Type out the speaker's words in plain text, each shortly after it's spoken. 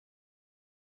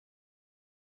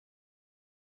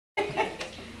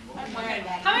Okay.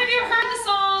 How many of you have heard the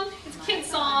song? It's a kid's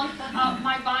song.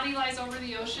 My Bonnie Lies Over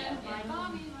the Ocean. My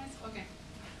Bonnie lies. Okay.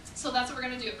 So that's what we're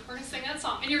going to do. We're going to sing that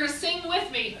song. And you're going to sing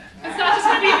with me. It's not just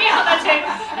going to be me on that tape.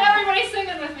 Everybody's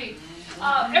singing with me.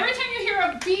 Every time you hear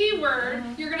a B word,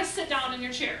 you're going to sit down in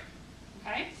your chair.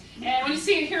 Okay? And when you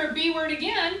hear a B word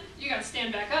again, you got to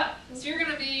stand back up. So you're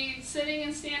going to be sitting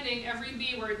and standing every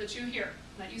B word that you hear,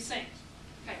 that you sing.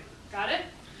 Okay, got it?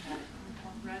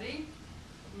 Ready?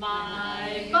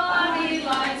 My Bonnie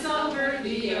lies over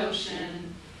the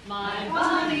ocean. My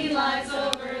Bonnie lies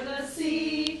over the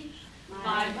sea.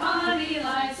 My Bonnie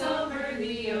lies over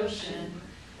the ocean.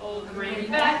 Oh, bring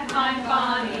back my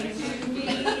Bonnie to me.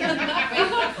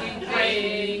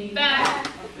 Bring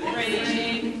back,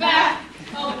 bring back.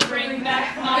 Oh, bring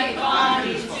back my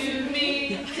Bonnie to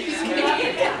me.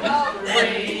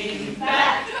 Bring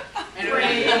back,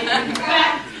 bring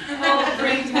back. Oh,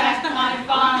 bring back my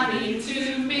Bonnie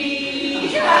to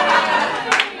me.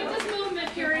 This movement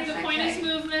period, the point is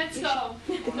movement, so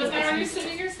doesn't matter if you're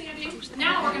sitting or standing.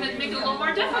 Now we're going to make it a little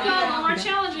more difficult, a little more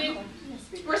challenging.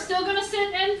 We're still going to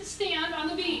sit and stand on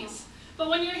the B's. But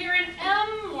when you hear an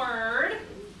M word,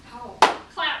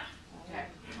 clap. Okay.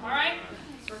 All right?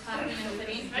 So we're clapping and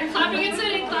sitting. Right, clapping and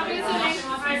sitting, clapping and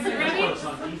sitting. All right, ready?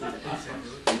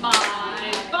 My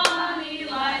Bonnie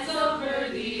lies over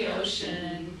the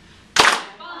ocean.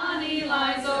 Bonnie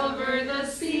lies over the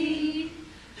sea.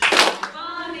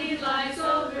 Bonnie lies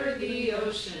over the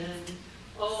ocean.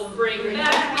 Oh, bring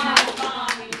back my